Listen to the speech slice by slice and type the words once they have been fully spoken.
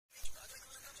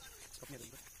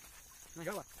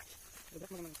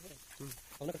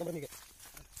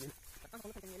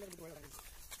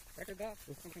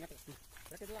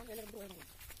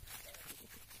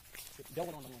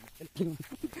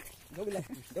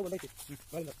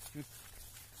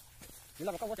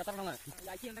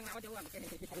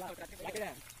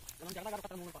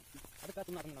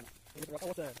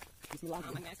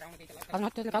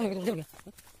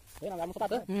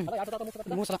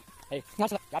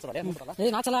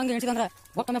ನಾಚಲ ಹಂಗೆ ಎಣಿಸಿದಂದ್ರೆ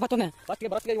ಒಕ್ಕನೆ ಬತ್ತೊಮ್ಮೆ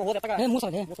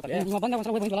ಇವ ಬಂದ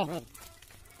ಒಂದ್ಸಲ ಬಂದಿಲ್ಲ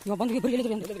ಇವ ಬಂದು ಇಬ್ಬರು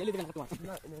ಹೇಳಿದ್ರಿ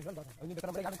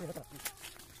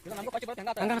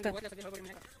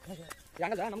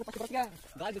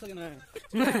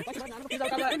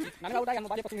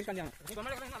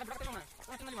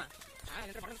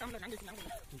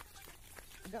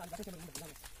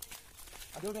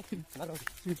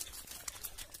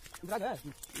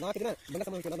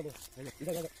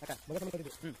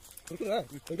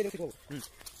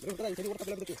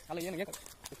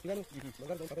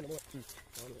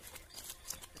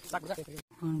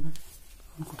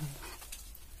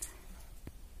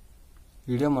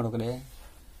ವಿಡಿಯೋ ಮಾಡೋಕಲೆ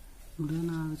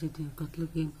ವಿಡಿಯೋನ ಆಗತೈತಿ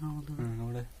ಕತ್ಲಕ್ಕೆ ಏನು ಕಾಣೋದು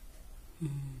ನೋಡೆ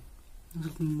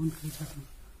ಸ್ವಲ್ಪ ಮುಂದೆ ಕಳಿಸಾತ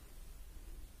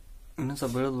ಇನ್ನೂ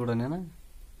ಸ್ವಲ್ಪ ಬೆಳೆದು ಬಿಡೋಣ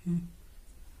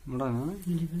ನೋಡೋಣ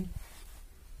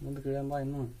ಮುಂದೆ ಕೇಳಂಬ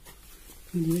ಇನ್ನೂ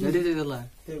ನಡೀತಿದಲ್ಲ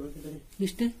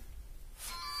ಇಷ್ಟೇ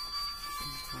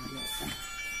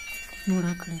ನೋಡ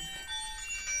ಆ ಕಡೆ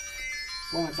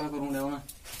ಅವನ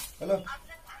ಹಲೋ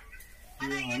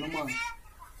ಹನುಮ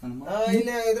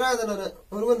ಇಲ್ಲಿ ಇದ್ರಾದ ನಾನು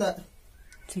ಹುರ್ಗುಂದ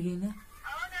ಸಿಗಿಲ್ಲ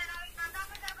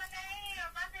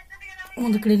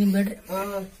ಒಂದು ಕಡೆ ನಿಮ್ ಬೇಡ್ರಿ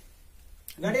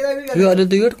ಗಾಡಿ ಅದಾವಿಲ್ಲ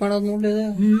ಅಲ್ಲಿದ್ದು ಏಟ್ ಕಾಣೋದು ನೋಡ್ಲಿ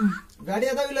ಗಾಡಿ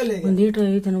ಅದಾವಿಲ್ಲ ಅಲ್ಲಿ ಒಂದು ಈಟು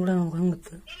ಐತೆ ಕೂಡ ನಮ್ಗೆ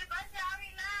ಹಂಗತ್ತೆ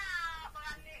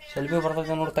ಸೆಲ್ಫಿ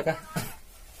ಬರ್ತೈತೆ ನೋಡ್ತಕ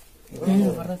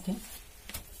ಬರ್ತೈತಿ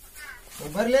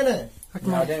ಬರ್ಲೇನ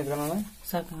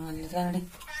ಸಾಕು ಅಲ್ಲಿ ನಡಿ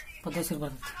ಪದ್ಧತಿ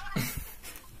ಬರ್ತೈತಿ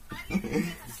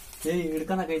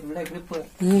ಹಿಡ್ಕನಕೈತಿ ಬಿಡ ಗ್ರಿಪ್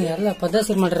ಎಲ್ಲ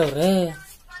ಪದ್ಧತಿ ಮಾಡ್ರಿ ಅವ್ರೆ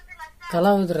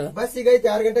ಕಲಾವಿದ್ರ ಬಸ್ ಈಗ ಐತಿ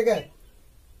 6 ಗಂಟೆಗೆ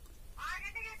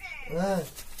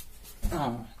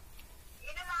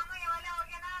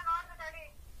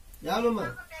ಯಾವಮ್ಮ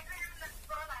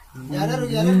ಯಾರು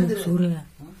ಸೂರ್ಯ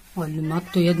ಅಲ್ಲಿ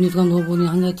ಮತ್ತೆ ಎದ್ ನಿಂತ್ಕೊಂಡು ಹೋಗ್ಬೋದು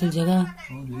ಹಂಗೈತಿ ಜಾಗ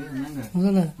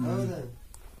ಹೌದಲ್ಲ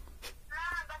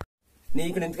ನೀ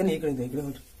ಈ ಕಡೆ ನಿಂತ್ಕೊಂಡು ಈ ಕಡೆ ಈ ಕಡೆ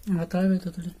ಹೊಂಟ್ರಿ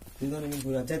ತಾಳ್ಬೇಕತ್ತಡಿ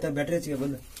ಅಚ್ಚಾಯ್ತ ಬ್ಯಾಟ್ರಿ ಹಚ್ಚಿಗೆ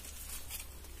ಬಂದ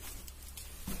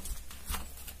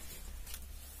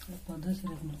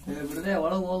ಬಿಡದೆ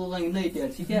ಒಳಗ್ ಓದೋದ ಇನ್ನ ಐತಿ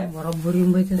ಅರ್ಸಿಕೆ ಬರೋಬ್ಬರಿ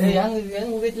ಹಿಂಗೈತಿ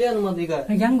ಹೆಂಗ್ ಹೋಗೈತ್ಲಿ ಅನ್ ಮತ್ ಈಗ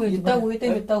ಹೆಂಗ್ ಇತ್ತಾಗ ಹೋಗೈತೆ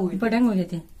ಇತ್ತಾಗ ಹೋಗೈತೆ ಇಪ್ಪಟ್ಟು ಹೆಂಗ್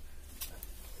ಹೋಗೈತಿ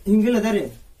ಹಿಂಗಿಲ್ಲ ಅದಾರಿ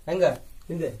ಹೆಂಗ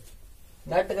ಹಿಂದೆ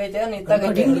ದಾಟಗೈತೆ ಇತ್ತಾಗ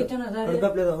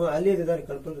ಕಡ್ಕಪ್ಲೆ ಅಲ್ಲಿ ಇದೆ ದಾರಿ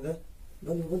ಕಡ್ಕೊಂಡಿದೆ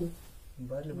ಬಂದು ಬಂದು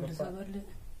ಬರ್ಲಿ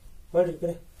ಮಾಡ್ರಿ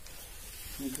ಕಡೆ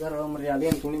ಮರಿ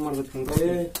ಅದೇನ್ ತುಣಿ ಮಾಡ್ಬೇಕು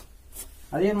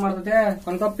ಅದೇನ್ ಮಾಡ್ತತೆ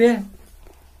ಕಣ್ಕಪ್ಪಿ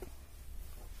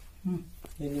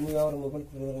ನಿಮ್ಗೆ ಅವ್ರ ಮೊಬೈಲ್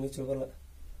ಕೊಡೋದ್ರ ನೀವು ಚೋಗಲ್ಲ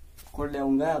ಕೊಡ್ಲಿ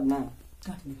ಅವಂಗ ಅದನ್ನ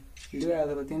ಇಡುವೆ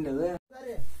ಅದರ ತಿಂಡಿ ಅದು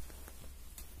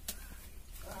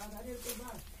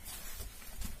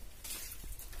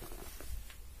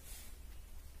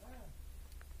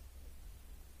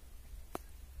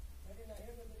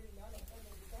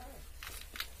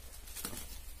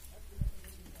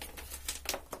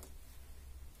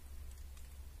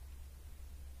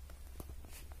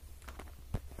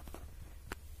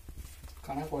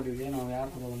ಕಣ ಕೊಟ್ಟಿವಿ ನಾವು ಯಾರು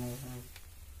ಕೊಡೋದು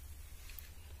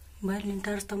ಬಾಯ್ ನಿನ್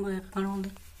ಟಾರ್ಚ್ ತಂಬ ಕಾಣೋದು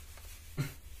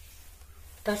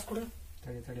ಟಾರ್ಚ್ ಕೊಡು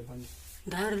ತಡಿ ತಡಿ ಬಂದು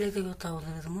ದಾರಿ ಐತೆ ಗೊತ್ತಾಗೋದ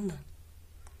ಅದು ಮುಂದೆ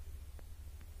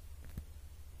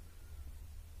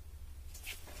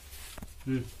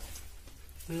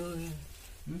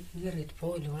ನೀರೈತಿ ಪೋ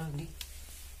ಇಲ್ಲಿ ಒಳಗೆ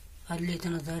ಅಲ್ಲಿ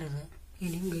ಐತನ ದಾರಿ ಅದ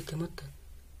ಇಲ್ಲಿ ಹಿಂಗೈತೆ ಮತ್ತೆ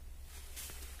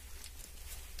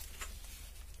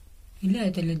ಇಲ್ಲೇ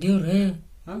ಆಯ್ತು ಅಲ್ಲಿ ದೇವ್ರೆ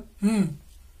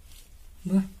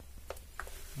ಬಾ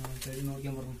ತಡಿ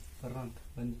ನೋಡ್ಕೊಂಡ್ ಬರ್ರ ಅಂತ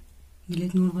ಬಂದು ಇಲ್ಲಿ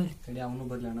ನೋಡ್ಬಾರಿ ತಡಿ ಅವನು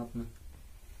ಬರ್ಲಿ ಅಣ್ಣಪ್ಪನ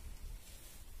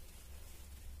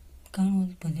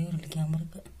ಕಾಣೋದಪ್ಪ ದೇವ್ರಲ್ಲಿ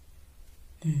ಕ್ಯಾಮ್ರಕ್ಕೆ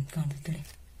ಕಾಣ್ತೈತಿ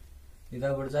ಇದ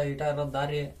ಬಿಡ್ಸ ಈಟ ಇರೋದ್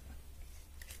ದಾರಿ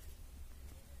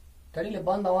ತಡಿಲಿ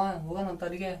ಬಂದವ ಹೋಗೋಣಂತ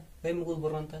ಅಲ್ಲಿಗೆ ಕೈ ಮುಗಿದ್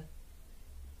ಬರುವಂತ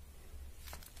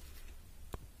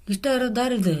ಇಷ್ಟ ಇರೋ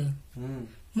ದಾರಿ ಇದೆ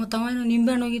ಮತ್ತ ಅವ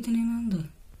ನಿಂಬೆ ಹಣ್ಣು ಹೋಗಿತ್ತು ನೀನೊಂದು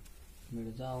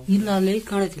ಇಲ್ಲ ಅಲ್ಲಿ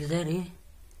ಕಾಣೈತಿಲ್ಲ ದಾರಿ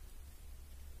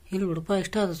ಇಲ್ಲಿ ಬಿಡಪ್ಪ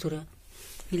ಇಷ್ಟ ಅದ ಸೂರ್ಯ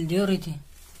ಇಲ್ಲಿ ದೇವ್ರ ಐತಿ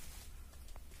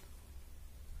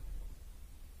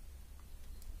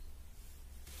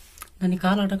ನನಗೆ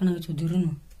ಕಾಲು ಆಟಕ್ಕನಾಗಿತ್ತು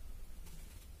ದಿವ್ರನು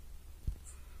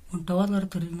ಒಂದು ಟವಲ್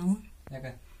ಇರ್ತಾರಿ ನಾವು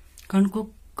ಕಣ್ಕೋ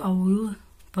ಅವು ಇವು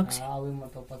ಪಕ್ಷಿ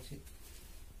ಪಕ್ಷಿ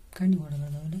ಕಣ್ಣಿ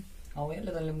ಹೊಡೆದಾವಲ್ಲಿ ಅವು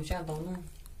ಎಲ್ಲದಲ್ಲಿ ಮುಷ ಅಂತವನು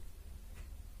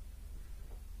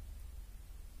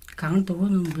ಕಾಣ್ತವ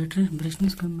ನಮ್ಮ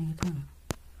ಬ್ರೈಟ್ನೆಸ್ ಕಮ್ಮಿ ಆಗೈತೆ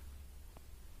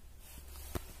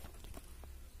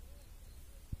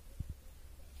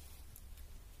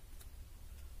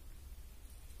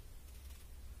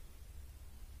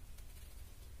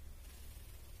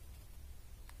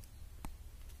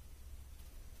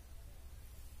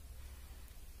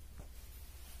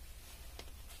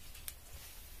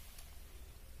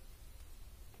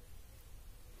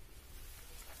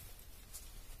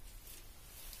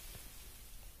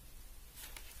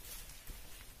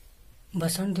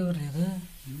ಬಸವಣ್ಣ ದೇವ್ರಿ ಅದು.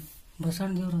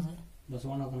 ಬಸವಣ್ಣ ದೇವ್ರ ಅದು.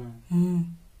 ಬಸವಣ್ಣ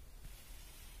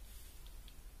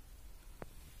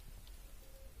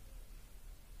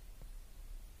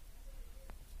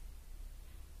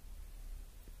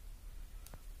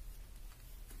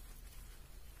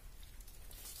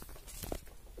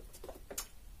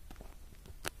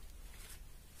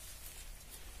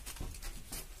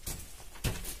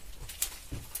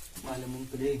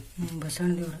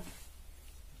ಬಸವಣ್ಣ ದೇವ್ರ.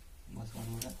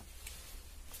 ಬಸವಣ್ಣ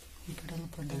ಈ ಕಡೆ ಎಲ್ಲ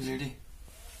ಪಡ್ಡ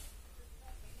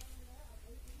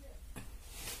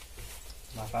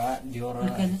ಮಗ ದೇವ್ರ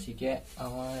ಚಿಕೆ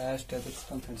ಅವ ಎಷ್ಟು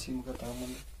ಎದುರಿಸ್ತಾನ ಹಣಸಿ ಮುಖ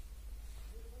ತಗೊಂಬಂದು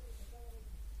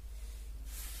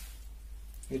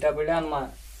ಇಟ ಬಿಡ ಅನ್ಮ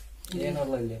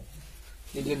ಏನಲ್ಲ ಇಲ್ಲಿ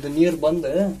ಇಲ್ಲಿದ್ದು ನೀರು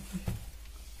ಬಂದು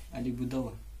ಅಲ್ಲಿ ಬಿದ್ದವ.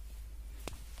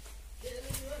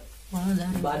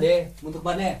 ಬಾಲೆ ಮುಂದಕ್ಕೆ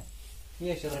ಬಾಲೆ ನೀ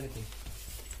ಎಷ್ಟು ಎದುರಾಗೈತಿ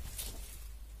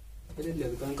ಎಲ್ಲಿ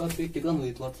ಅದು ಕಣ್ಕಾಲ್ ಪೀಟ್ ಟಿಕೊಂಡು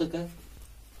ಹೋಯ್ತು ವರ್ಷಕ್ಕೆ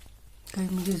ಕೈ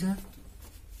ಮುಗಿ ಸರ್.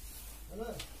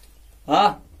 ಹಾ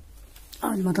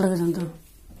ಅಲ್ಲಿ ಮಾತಾಡಕಂತ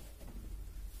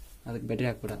ಅದಕ್ಕೆ ಬ್ಯಾಟ್ರಿ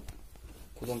ಹಾಕ್ಬಿಡ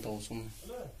ಕೂದಂತಾವ ಸುಮ್ಮನೆ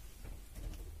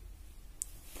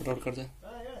ಫೋಟೋ ಹೊಡ್ಕಡ್ದೆ.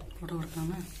 ಫೋಟೋ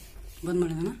ಹೊಡ್ತಾನ ಬಂದ್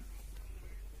ಮಾಡಿದಾನ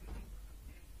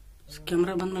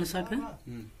ಕ್ಯಾಮ್ರಾ ಬಂದ್ ಮಾಡಿ ಸಾಕು.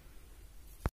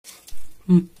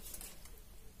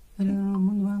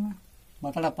 ಮುಂದೆ ಬಾ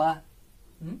ಮಾತಾಡಪ್ಪ.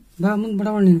 ಬಾ ಮುಂದೆ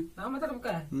ಬಿಡವಣ ನೀನು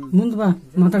ಮುಂದೆ ಬಾ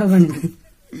ಮಾತಾಡೋದ ನೀನು.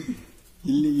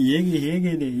 ಇಲ್ಲಿ ಹೇಗೆ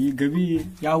ಇದೆ ಈ ಗವಿ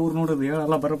ಯಾವ ಊರು ನೋಡೋದು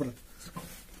ಹೇಳಲ್ಲ ಬರೋಬ್ರ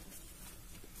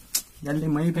ಎಲ್ಲಿ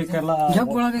ಮೈ ಬೇಕಲ್ಲ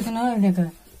ಜಗ್ ಒಳಗೈತೆ ನಾ ಹಿಡಿಯಕ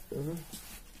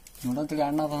ನೋಡತ್ಗೆ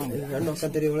ಅಣ್ಣ ಹಣ್ಣು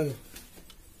ಹಾಕತ್ತೀರಿ ಒಳಗೆ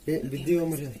ಬಿದ್ದೀವ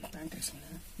ಮರಿ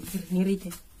ನೀರೈತೆ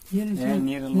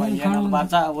ನೀರಲ್ಲ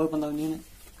ಬಾಚಾ ಹೋಗಿ ಬಂದವ್ ನೀನು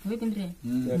ಹೋಗ್ಬಂದ್ರಿ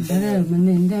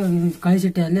ಮೊನ್ನೆ ಹಿಂದೆ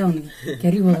ಕಳಿಸಿಟ್ಟೆ ಅಲ್ಲೇ ಅವನಿಗೆ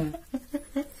ಕೆರಿಗೆ ಹೋದ.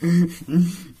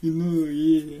 ಇನ್ನು ಈ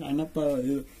ಅಣ್ಣಪ್ಪ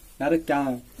ಯಾರ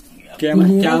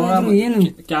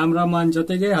ಕ್ಯಾಮ್ರಾಮನ್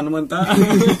ಜೊತೆಗೆ ಹನುಮಂತ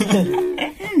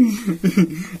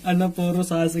ಅಣ್ಣಪ್ಪ ಅವರು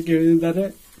ಸಾಹಸಕ್ಕೆ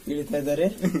ಇಳಿತಾ ಇದ್ದಾರೆ.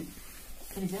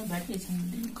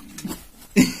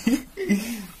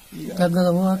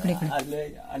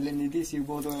 ಅಲ್ಲಿ ನಿಧಿ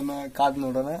ಸಿಗ್ಬೋದು ಅನ್ನೋ ಕಾದ್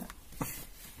ನೋಡೋಣ.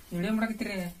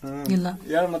 ಇಲ್ಲ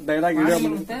ಹೇಳ ಮತ್ ಡೈಲಾಗ್ ಹಿಡಿಯೋ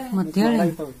ಮತ್ತೆ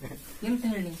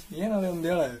ಹೇಳಿ ಏನದ ಒಂದ್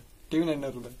ಹೇಳ ಟಿವಿ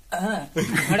ನೈನರ್ದು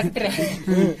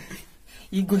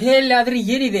ಈ ಗುಹೆಯಲ್ಲಿ ಆದ್ರೆ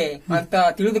ಏನಿದೆ ಅಂತ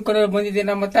ತಿಳಿದುಕೊಂಡು ಬಂದಿದೆ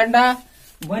ನಮ್ಮ ತಂಡ.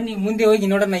 ಬನ್ನಿ ಮುಂದೆ ಹೋಗಿ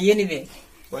ನೋಡೋಣ ಏನಿದೆ.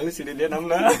 ವಯಸ್ಸಿಡಿದೆ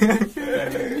ನಮ್ನ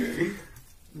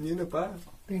ನೀನಪ್ಪ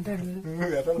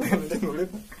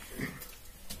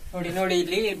ನೋಡಿ ನೋಡಿ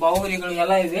ಇಲ್ಲಿ ಬಾಹುಬಲಿಗಳು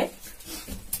ಎಲ್ಲ ಇದೆ.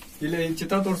 ಇಲ್ಲ ಈ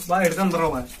ಚಿತ್ರ ತೋರ್ಸ್ ಬಾ ಹಿಡ್ಕೊಂಡ್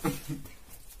ಬರವ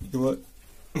ಇವ.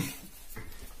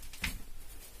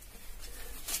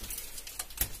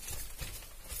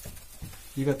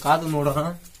 ಈಗ ಕಾದು ನೋಡೋಣ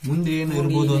ಮುಂದೆ ಏನು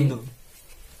ಇರ್ಬೋದು. ಒಂದು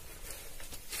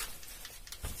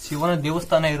ಶಿವನ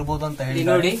ದೇವಸ್ಥಾನ ಇರ್ಬೋದು ಅಂತ ಹೇಳಿ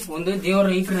ನೋಡಿ ಒಂದು ದೇವರ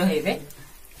ವಿಗ್ರಹ ಇದೆ.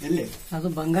 ಎಲ್ಲಿ ಅದು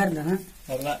ಬಂಗಾರದ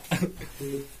ಅಲ್ಲ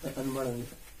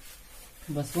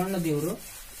ಬಸವಣ್ಣ ದೇವರು.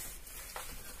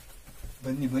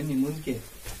 ಬನ್ನಿ ಬನ್ನಿ ಮುಂದಕ್ಕೆ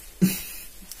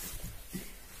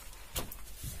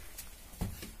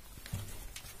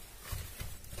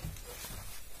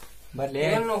ಬರ್ಲಿ.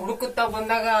 ಹುಡುಕುತ್ತಾ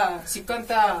ಬಂದಾಗ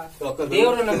ಸಿಕ್ಕಂತ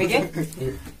ದೇವರು ನಮಗೆ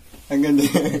ಹಂಗಂದ್ರೆ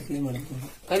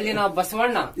ಕಲ್ಲಿನ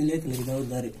ಬಸವಣ್ಣ.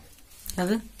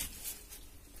 ಅದು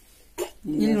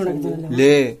ಇಲ್ಲಿ ನೋಡಕ್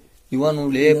ಲೇ ಇವನು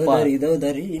ಲೇಪ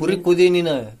ಕುರಿ ಕುದಿ ನೀನ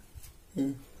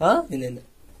ಇಲ್ಲ ಇಲ್ಲ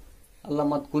ಅಲ್ಲ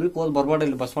ಮತ್ ಕುರಿ ಕೋಲ್ ಬರ್ಬಾಡ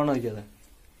ಇಲ್ಲಿ ಬಸವಣ್ಣ ಆಗ್ಯದ.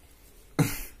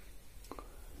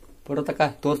 ಪಡತಕ್ಕ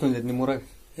ತೋರ್ಸ್ ನಿಮ್ಮೂರಾಗ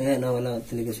ನಾವೆಲ್ಲ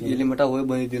ಇಲ್ಲಿ ಮಠ ಹೋಗಿ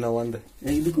ಬಂದಿದ್ವಿ ನಾವ್ ಒಂದ್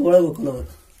ಇದಕ್ಕೆ ಒಳಗೆ ಹೋಗ್ಕೊ ನಾವು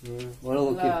ಒಳಗ್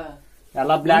ಹೋಗಿ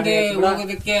ಎಲ್ಲ ಬ್ಲಾಕ್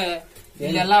ಹೋಗೋದಕ್ಕೆ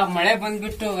ಇಲ್ಲೆಲ್ಲ ಮಳೆ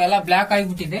ಬಂದ್ಬಿಟ್ಟು ಎಲ್ಲ ಬ್ಲಾಕ್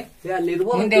ಆಗಿಬಿಟ್ಟಿದೆ.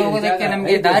 ಮುಂದೆ ಹೋಗೋದಕ್ಕೆ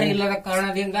ನಮ್ಗೆ ದಾರಿ ಇಲ್ಲದ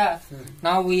ಕಾರಣದಿಂದ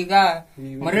ನಾವು ಈಗ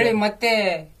ಮರಳಿ ಮತ್ತೆ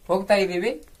ಹೋಗ್ತಾ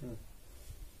ಇದೀವಿ.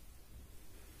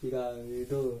 ಈಗ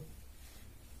ಇದು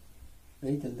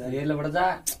ಐತಲ್ಲ ಎಲ್ಲ ಬಡದ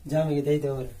ಜಾಮ್ ಆಗಿದೆ ಐತೆ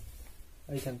ಅವ್ರ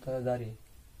ಐತಂತ ದಾರಿ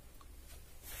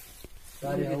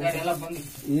ಎಲ್ಲ ಬಂದು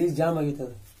ಈಗ ಜಾಮ್ ಆಗೈತೆ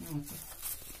ಅದು.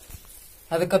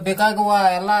 ಅದಕ್ಕೆ ಬೇಕಾಗುವ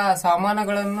ಎಲ್ಲಾ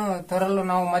ಸಾಮಾನುಗಳನ್ನು ತರಲು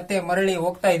ನಾವು ಮತ್ತೆ ಮರಳಿ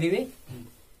ಹೋಗ್ತಾ ಇದೀವಿ.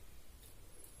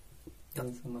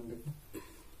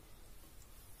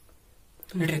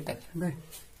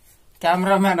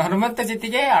 ಕ್ಯಾಮ್ರಾಮ್ಯಾನ್ ಹನುಮಂತ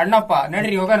ಜೊತೆಗೆ ಅಣ್ಣಪ್ಪ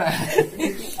ನಡ್ರಿ ಹೋಗೋಣ.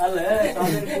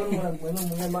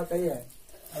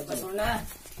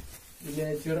 ಇಲ್ಲಿ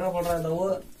ಚಿಡ್ರ ಬಡ್ರ ಅದಾವು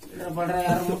ಬಡ್ರ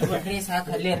ಯಾರು ಮುಟ್ಬಿಟ್ರಿ ಸಾಕು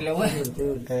ಅಲ್ಲೇ ಇರ್ಲಿ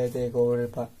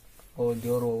ಹೋಗ್ರಿಪ್ಪ. ಓ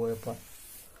ದೇವ್ರು ಹೋಗಪ್ಪ.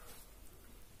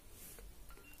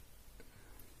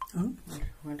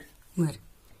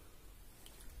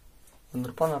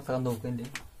 ₹1 ನಾ ತಗೊಂಡ್ ಹೋಗ್ಕೊಂಡಿ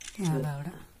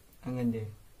ಹಂಗಂದಿ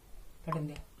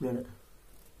ಬೇಡ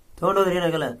ತಗೊಂಡೋದ್ರೆ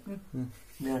ಏನಾಗಲ್ಲ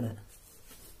ಬೇಡ.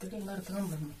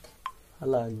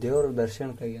 ಅಲ್ಲ ದೇವ್ರ ದರ್ಶನ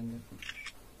ಕೈ ಅಂದ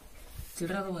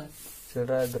ಚಿಡ್ರದವ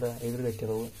ಚಿಲ್ಡ್ರ ಇದ್ರ ಇದ್ರ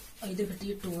ಗಟ್ಟಿದವು 5 ಗಟ್ಟಿ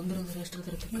ಇಟ್ಟು ಒಂದ್ರದ್ರ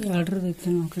ಎಷ್ಟರ 2 ಐತಿ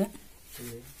ಮಕ್ಕಳೇ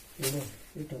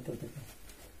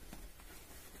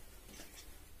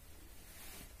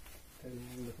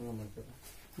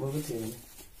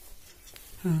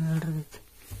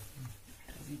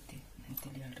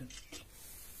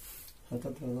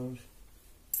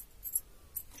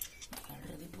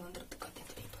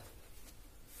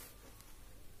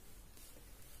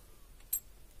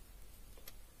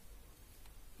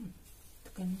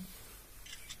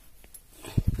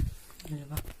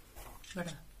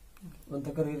ಒಂದು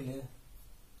ತಕರ್ ಇರಲಿ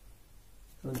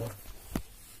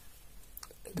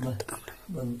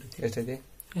ಬಂದ್ಬಿಟ್ಟು ಎಷ್ಟೈತಿ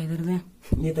 5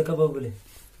 ನೀ ತಕ ಬಾಬುಲಿ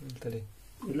ತಡಿ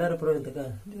ಇಲ್ಲಾರ ಪರವಾಗಿಲ್ಲ ತಕ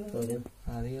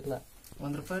ಅದೇ ಇಲ್ಲ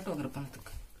 ₹1 1 ರೂಪಾಯಿ ತಕ್ಕ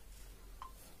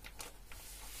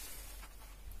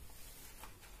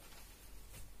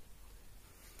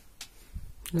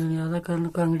ಯಾವ್ದ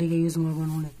ಕಾರಣಕ್ಕೆ ಅಂಗಡಿಗೆ ಯೂಸ್ ಮಾಡ್ಬೋದು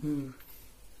ನೋಡಿ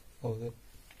ಹೌದು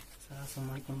ಸಾಹಸ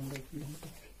ಮಾಡ್ಕೊಂಡು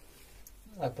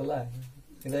ಆಗ್ತಲ್ಲ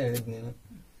ಇದೇ ಹೇಳಿದ್ ನೀನು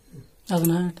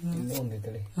ಅದನ್ನ ಇನ್ನೂ ಒಂದು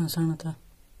ಐತಡಿ ಸಣ್ಣತ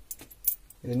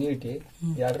ಇದು ನೀಟಿ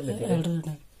ಎರಡು ನಿಂದ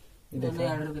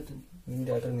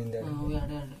ಎರಡು ನಿಂದ ಹ್ಞೂ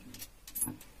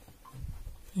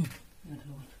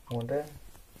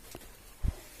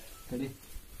ತಡಿ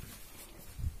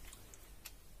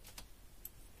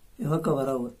ಯಾವಕ್ಕ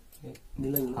ಬರವು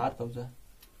ನಿಲ್ಲಂಗಿಲ್ಲ 6000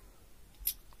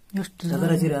 ಎಷ್ಟು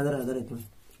ಅದರ ಸೀರೆ ಅದರ ಐತಿ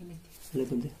ಅಲ್ಲೇ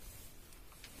ಕುಂತೆ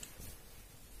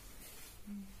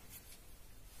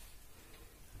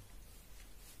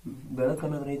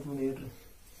ಬೆಳಕನ್ನೋದ್ರ ಐತಿ ನೋಡಿ ಹೇಳ್ರಿ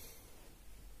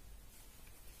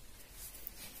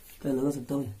ನನಗ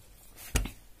ಸಿಗ್ತಾವ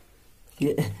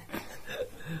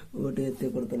ಓಟೆ ಎತ್ತೆ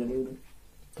ಕೊಡ್ತಾನೆ ನೀವು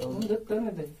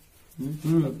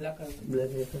ಬ್ಲ್ಯಾಕ್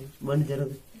ಬಣ್ಣ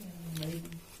ಜರದು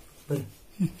ಬರ್ರಿ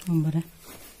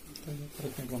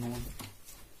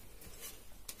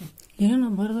ಏನೋ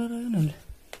ಬರ್ದಾರ ಏನಲ್ಲಿ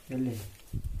ಎಲ್ಲಿ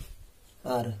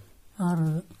 6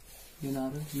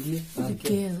 ಏನಾರು ಇಲ್ಲಿ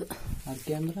ಅಕ್ಕಿ ಅದು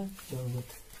ಅಕ್ಕಿ ಅಂದ್ರೆ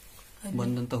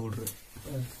ಬಂದಂತ ಹುಡ್ರಿ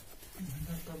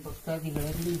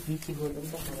ಭಕ್ತಾದಿಗಳಲ್ಲಿ ಬೀಚಿಗೆ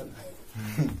ಹೋದಂತ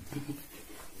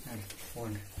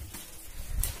ಹೋಗ್ರಿ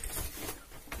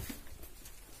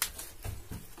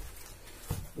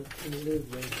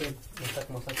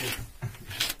ಮಸಾಕ್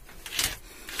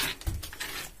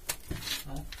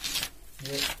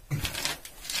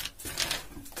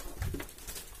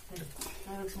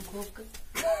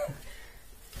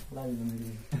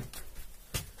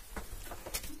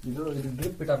ಇದು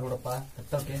ಡ್ರಿಪ್ ಇಟ್ಟಾರ ನೋಡಪ್ಪ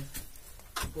ಹತ್ತಕ್ಕೆ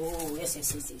ಓ S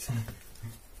S S S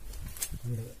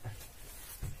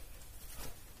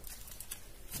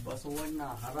Basavanna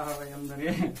ಹರ ಹರ ಎಂದರೆ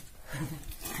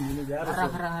ಹರ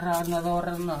ಹರ ಹರ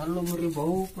ಅನ್ನೋದವರನ್ನ ಹಲ್ಲು ಮುರಿ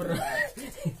ಬಹುಪುರ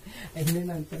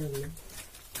ಏನೇನು ಅಂತಾರಲ್ಲ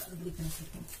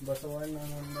ಬಸವಣ್ಣ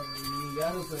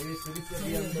ಯಾರು ಸರಿ ಸರಿ ಸರಿ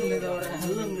ಅನ್ನೋದವರ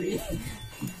ಹಲ್ಲು ಮುರಿ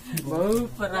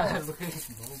ಬಹುಪುರ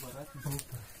ಬಹುಪರ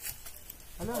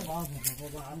ಅಲ್ಲ